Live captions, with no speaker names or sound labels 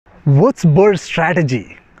What's Brrrr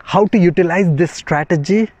strategy? How to utilize this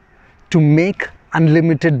strategy to make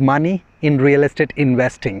unlimited money in real estate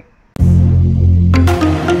investing?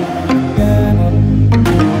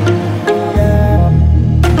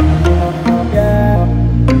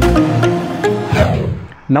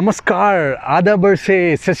 Namaskar, Adab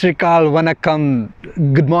se, Sat Shri Akal, Vanakkam,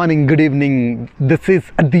 good morning, good evening. This is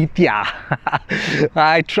Aditya.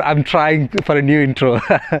 I'm trying for a new intro.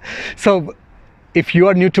 So, if you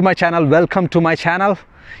are new to my channel, welcome to my channel.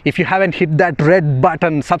 If you haven't hit that red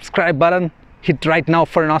button, subscribe button, hit right now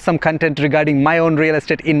for an awesome content regarding my own real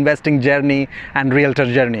estate investing journey and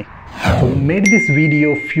realtor journey. So, I made this video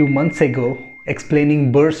a few months ago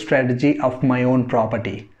explaining Brrrr strategy of my own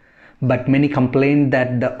property. But many complained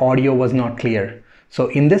that the audio was not clear. So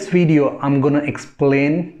in this video, I'm gonna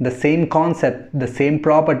explain the same concept, the same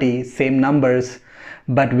property, same numbers,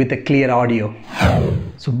 but with a clear audio.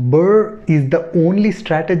 So Brrrr is the only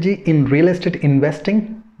strategy in real estate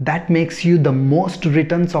investing that makes you the most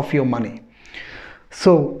returns of your money.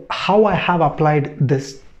 So how I have applied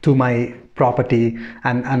this to my property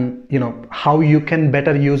and you know how you can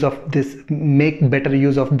better use of this, make better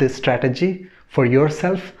use of this strategy for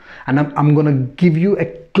yourself, and I'm gonna give you a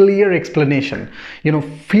clear explanation. You know,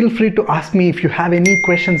 feel free to ask me if you have any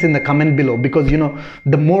questions in the comment below, because you know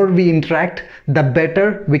the more we interact, the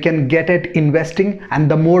better we can get at investing and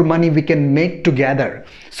the more money we can make together.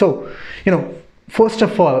 So you know, first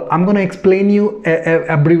of all, I'm gonna explain you a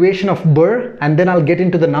abbreviation of Brrrr, and then I'll get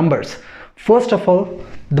into the numbers. First of all,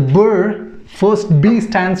 the Brrrr, first B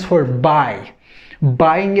stands for buy,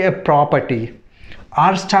 buying a property.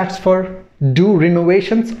 R stands for do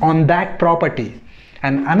renovations on that property,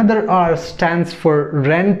 and another R stands for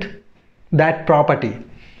rent that property.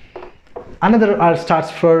 Another R stands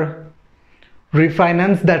for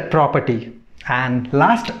refinance that property, and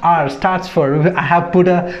last R starts for, I have put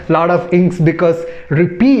a lot of inks because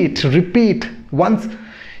repeat. Once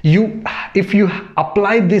you, if you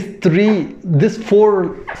apply these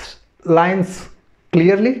four lines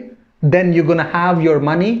clearly, then you're gonna have your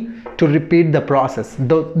money to repeat the process.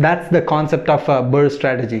 That's the concept of a Brrrr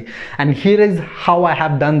strategy, and here is how I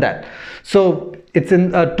have done that. So it's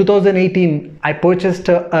in 2018 I purchased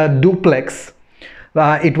a duplex.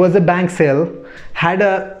 It was a bank sale, had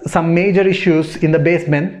some major issues in the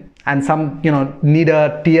basement and some, you know, need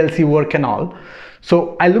a TLC work and all.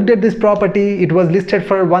 So I looked at this property. It was listed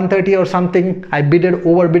for 130 or something. I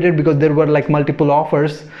overbidded because there were like multiple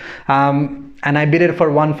offers, and I bid it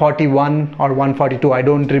for 141 or 142. I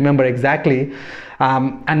don't remember exactly.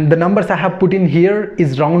 And the numbers I have put in here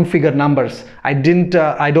is round figure numbers. I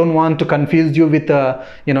don't want to confuse you with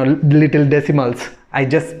you know, little decimals. I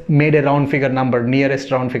just made a round figure number,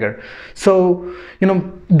 nearest round figure. So you know,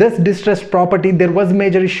 this distressed property, there was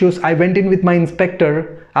major issues. I went in with my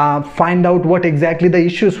inspector, find out what exactly the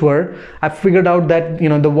issues were. I figured out that, you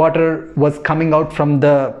know, the water was coming out from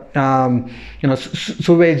the you know,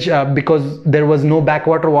 sewage, because there was no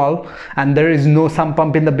backwater wall and there is no sump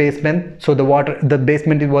pump in the basement, so the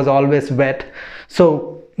basement, it was always wet.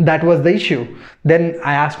 So that was the issue. Then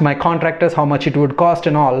I asked my contractors how much it would cost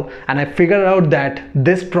and all, and I figured out that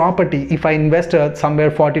this property, if I invested somewhere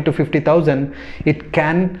 40 to 50,000, it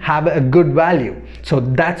can have a good value. So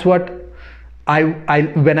that's what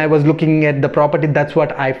when I was looking at the property, that's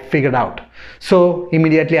what I figured out. So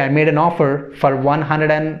immediately I made an offer for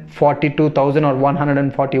 142,000 or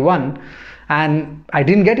 141, and I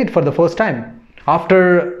didn't get it for the first time.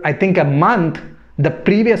 After I think a month, the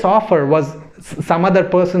previous offer was, some other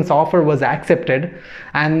person's offer was accepted,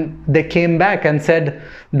 and they came back and said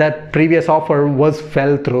that previous offer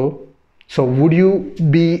fell through. So would you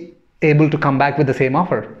be able to come back with the same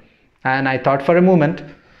offer? And I thought for a moment,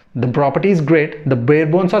 the property is great, the bare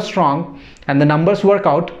bones are strong, and the numbers work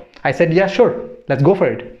out. I said, yeah, sure, let's go for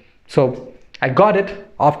it. So I got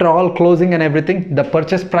it. After all closing and everything, the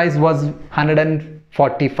purchase price was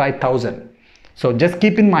 145,000. So just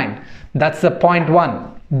keep in mind, that's the point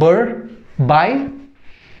one. Brrrr, buy,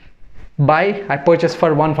 I purchased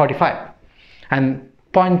for 145. And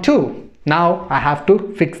point two, now I have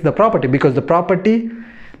to fix the property, because the property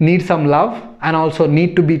needs some love and also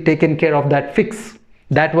need to be taken care of that fix.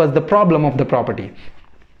 That was the problem of the property.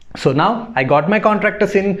 So now I got my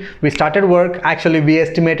contractors in, we started work. Actually we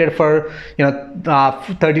estimated for, you know,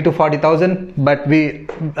 30 to 40,000, but we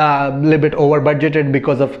little bit over budgeted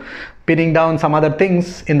because of pinning down some other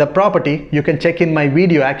things in the property. You can check in my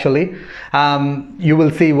video actually. You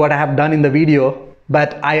will see what I have done in the video,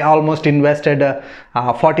 but I almost invested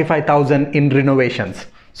 45,000 in renovations.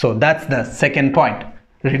 So that's the second point.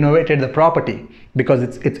 Renovated the property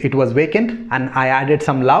because it was vacant, and I added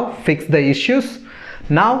some love, fixed the issues,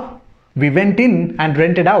 Now we went in and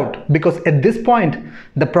rented out, because at this point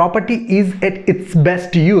the property is at its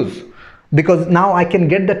best use, because now I can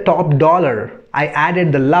get the top dollar. I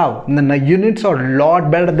added the love, and then the units are a lot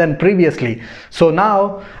better than previously. So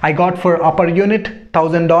now I got for upper unit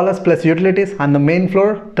 $1,000 plus utilities, and the main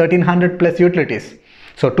floor 1,300 plus utilities,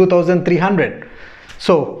 so 2,300.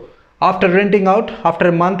 So after renting out, after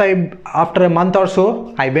a month or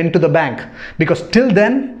so, I went to the bank, because till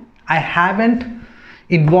then I haven't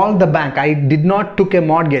involved the bank. I did not took a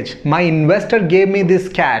mortgage. My investor gave me this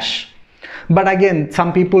cash. But again,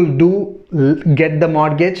 some people do get the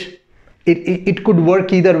mortgage. It could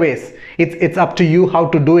work either ways. It's up to you how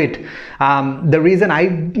to do it. The reason I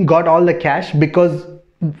got all the cash, because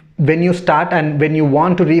when you start and when you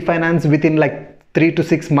want to refinance within like 3 to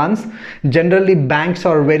 6 months, generally banks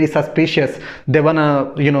are very suspicious. They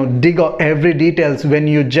wanna dig out every details. When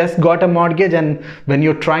you just got a mortgage and when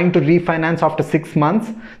you're trying to refinance after 6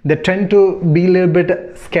 months, they tend to be a little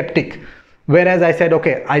bit skeptic. Whereas I said,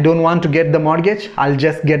 okay, I don't want to get the mortgage. I'll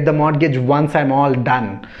just get the mortgage once I'm all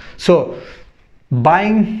done. So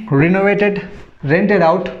buying, renovated, rented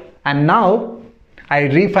out, and now I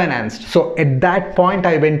refinanced. So at that point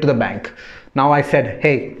I went to the bank. Now I said,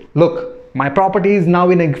 hey, look, my property is now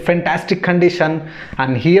in a fantastic condition,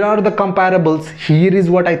 and here are the comparables. Here is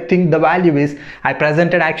what I think the value is. I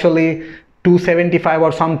presented actually 275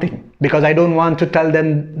 or something, because I don't want to tell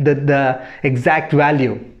them the exact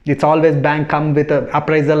value. It's always bank come with a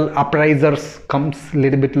appraisers comes a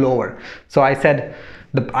little bit lower. So I said,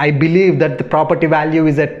 I believe that the property value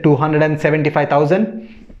is at 275,000.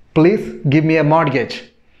 Please give me a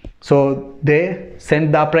mortgage. So they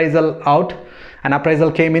sent the appraisal out. An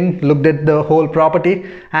appraisal came in, looked at the whole property,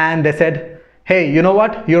 and they said, hey, you know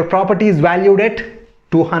what? Your property is valued at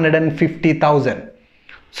 250,000.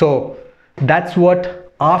 So that's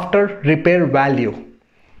what after repair value.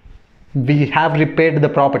 We have repaired the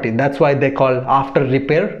property. That's why they call after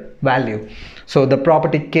repair value. So the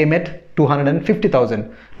property came at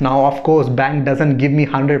 250,000. Now, of course, bank doesn't give me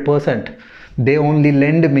 100%. They only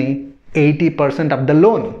lend me 80% of the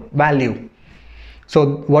loan value.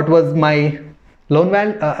 So what was my loan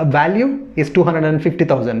value is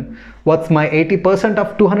 250,000. What's my 80%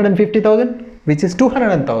 of 250,000? Which is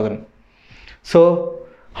 200,000. So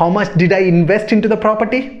how much did I invest into the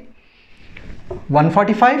property?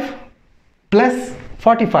 145 plus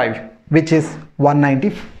 45, which is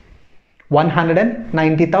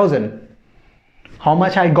 190,000. How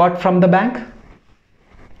much I got from the bank?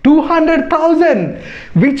 200,000,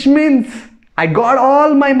 which means I got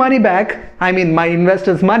all my money back. I mean my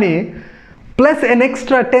investors' money, plus an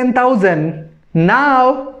extra 10,000.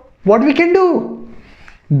 Now what we can do?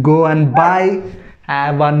 Go and buy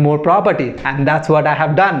one more property, and that's what I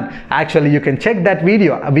have done. Actually, you can check that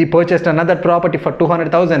video. We purchased another property for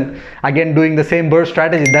 200,000, again doing the same Brrrr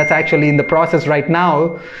strategy. That's actually in the process right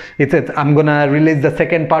now. I'm gonna release the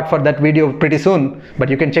second part for that video pretty soon, but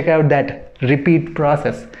you can check out that repeat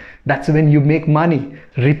process. That's when you make money.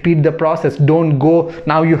 Repeat the process. Don't go,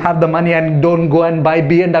 now you have the money and don't go and buy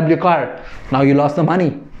BMW car. Now you lost the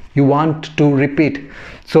money. You want to repeat.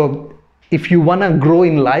 So if you want to grow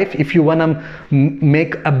in life, if you want to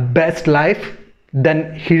make a best life,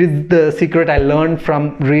 then here is the secret I learned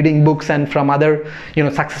from reading books and from other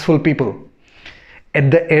successful people.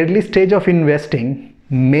 At the early stage of investing,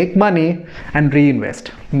 make money and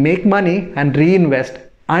reinvest. Make money and reinvest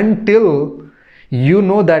until you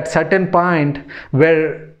know that certain point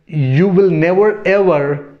where you will never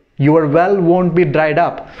ever, your well won't be dried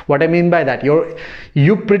up. What I mean by that,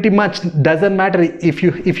 you pretty much, doesn't matter if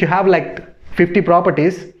you have like 50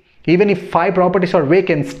 properties, even if 5 properties are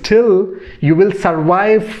vacant, still you will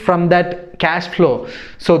survive from that cash flow.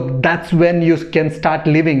 So that's when you can start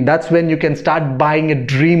living. That's when you can start buying a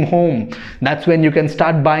dream home. That's when you can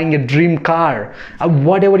start buying a dream car.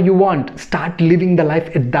 Whatever you want, start living the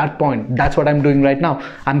life at that point. That's what I'm doing right now.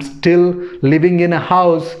 I'm still living in a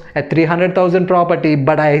house at 300,000 property,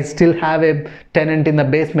 but I still have a tenant in the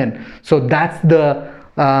basement. So that's the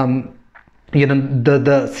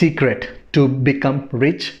the secret to become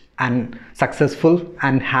rich and successful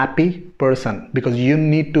and happy person, because you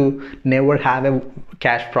need to never have a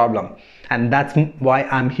cash problem. And that's why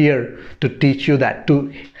I'm here, to teach you that,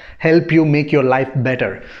 to help you make your life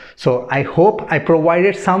better. So I hope I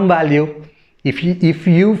provided some value. If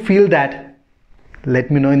you feel that,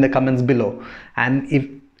 let me know in the comments below.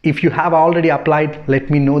 And if you have already applied,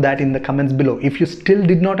 let me know that in the comments below. If you still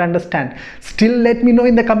did not understand, still let me know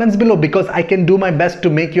in the comments below, because I can do my best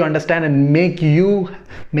to make you understand and make you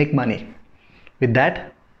make money. With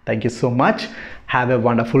that, thank you so much. Have a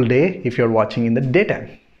wonderful day if you're watching in the daytime.